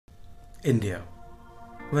India.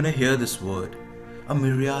 When I hear this word, a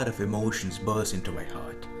myriad of emotions burst into my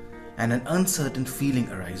heart, and an uncertain feeling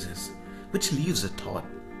arises, which leaves a thought.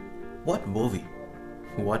 What were we?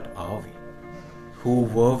 What are we? Who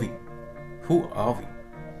were we? Who are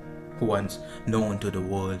we? Once known to the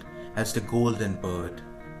world as the golden bird.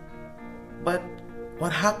 But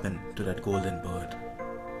what happened to that golden bird?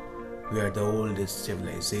 We are the oldest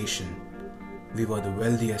civilization. We were the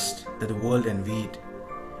wealthiest that the world envied,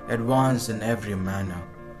 advanced in every manner,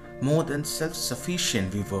 more than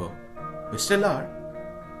self-sufficient we were. We still are,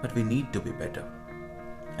 but we need to be better,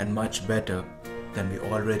 and much better than we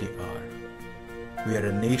already are. We are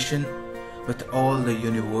a nation with all the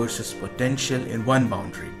universe's potential in one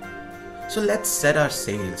boundary. So let's set our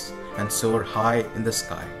sails and soar high in the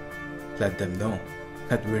sky. Let them know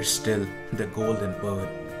that we're still the golden bird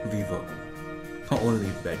we were, only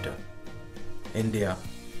better. India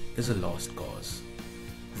is a lost cause.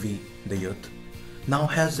 We, the youth, now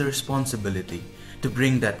has the responsibility to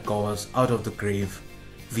bring that cause out of the grave.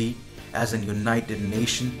 We, as an united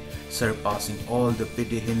nation, surpassing all the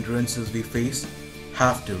petty hindrances we face,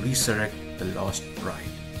 have to resurrect the lost pride.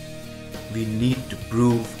 We need to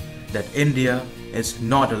prove that India is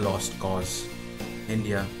not a lost cause.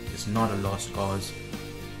 India is not a lost cause,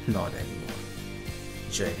 not anymore.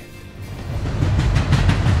 Jai Hind.